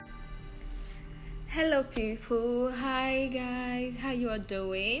Hello people, hi guys, how you are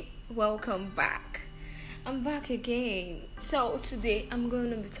doing? Welcome back. I'm back again. So today I'm going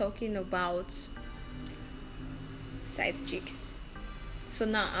to be talking about side chicks. So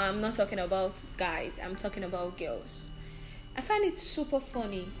now I'm not talking about guys, I'm talking about girls. I find it super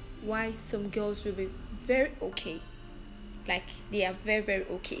funny why some girls will be very okay. Like they are very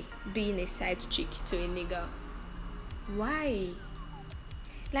okay being a side chick to a nigga. Why?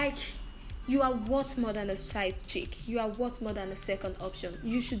 Like you are what more than a side chick. You are what more than a second option.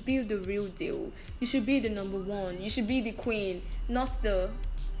 You should be the real deal. You should be the number one. You should be the queen, not the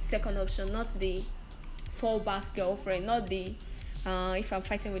second option, not the fallback girlfriend, not the if I'm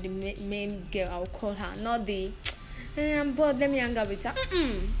fighting with the main girl, I'll call her, not the I'm bored, let me hang out with her.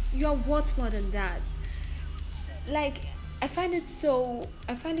 You are what more than that. Like I find it so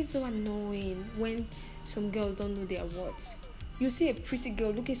annoying when some girls don't know their worth. You see a pretty girl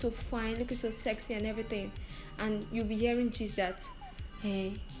looking so fine, looking so sexy and everything, and you'll be hearing gist that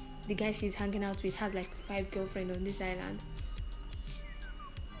the guy she's hanging out with has like 5 girlfriends on this island,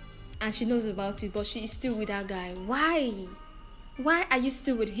 and she knows about it, but she is still with that guy. Why are you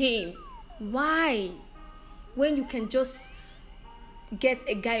still with him? Why, when you can just get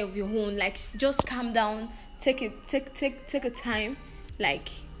a guy of your own? Like just calm down, take a time, like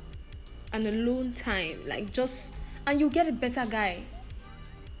an alone time, like just, and you get a better guy.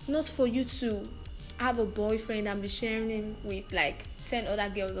 Not for you to have a boyfriend and be sharing him with like 10 other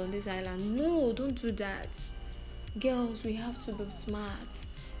girls on this island. No, don't do that. Girls, we have to be smart.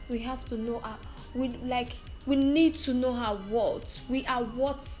 We have to know our, we need to know our worth.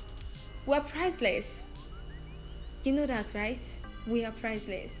 We're priceless. You know that, right? We are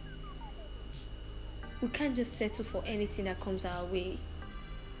priceless. We can't just settle for anything that comes our way.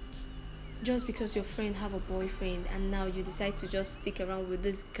 Just because your friend have a boyfriend and now you decide to just stick around with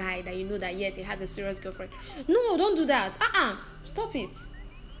this guy that you know that yes, he has a serious girlfriend. No, don't do that. Stop it.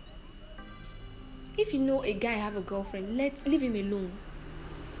 If you know a guy have a girlfriend, leave him alone.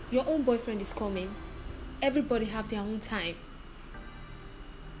 Your own boyfriend is coming. Everybody have their own time.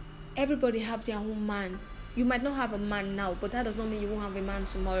 Everybody have their own man. You might not have a man now, but that does not mean you won't have a man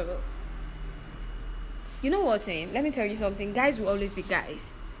tomorrow. You know what, let me tell you something. Guys will always be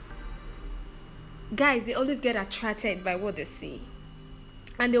guys. Guys, they always get attracted by what they see,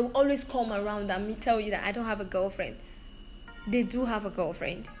 and they will always come around and tell you that I don't have a girlfriend. They do have a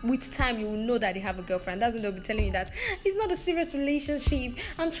girlfriend. With time, you will know that they have a girlfriend. That's when they'll be telling you that it's not a serious relationship.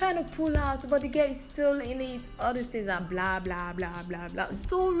 I'm trying to pull out, but the girl is still in it. All these things are blah blah blah blah blah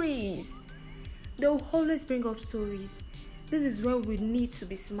stories. They'll always bring up stories. This is where we need to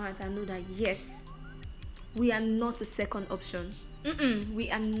be smart and know that yes, we are not a second option. We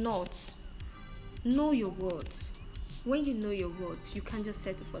are not. Know your worth. When you know your worth, you can't just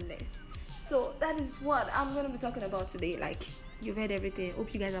settle for less. So that is what I'm going to be talking about today. Like, you've heard everything.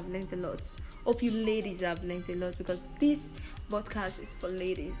 Hope you guys have learned a lot. Hope you ladies have learned a lot, because this podcast is for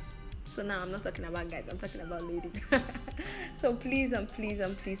ladies. So now I'm not talking about guys, I'm talking about ladies. So please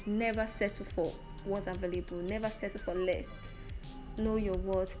never settle for what's available. Never settle for less. Know your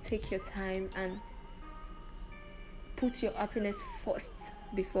worth. Take your time and put your happiness first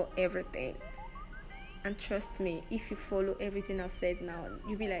before everything. And trust me, if you follow everything I've said now,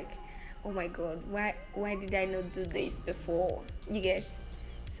 you'll be like, oh my god, why did I not do this before? You get?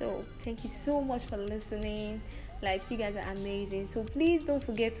 So thank you so much for listening. Like, you guys are amazing. So please don't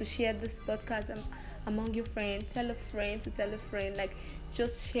forget to share this podcast among your friends. Tell a friend to tell a friend. Like,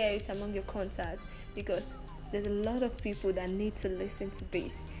 just share it among your contacts, because there's a lot of people that need to listen to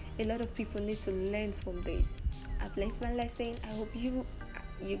this. A lot of people need to learn from this. I've learned my lesson. I hope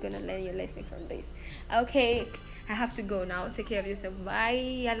you're gonna learn your lesson from this. Okay, I have to go now. Take care of yourself.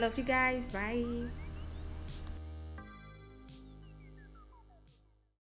 Bye. I love you guys. Bye.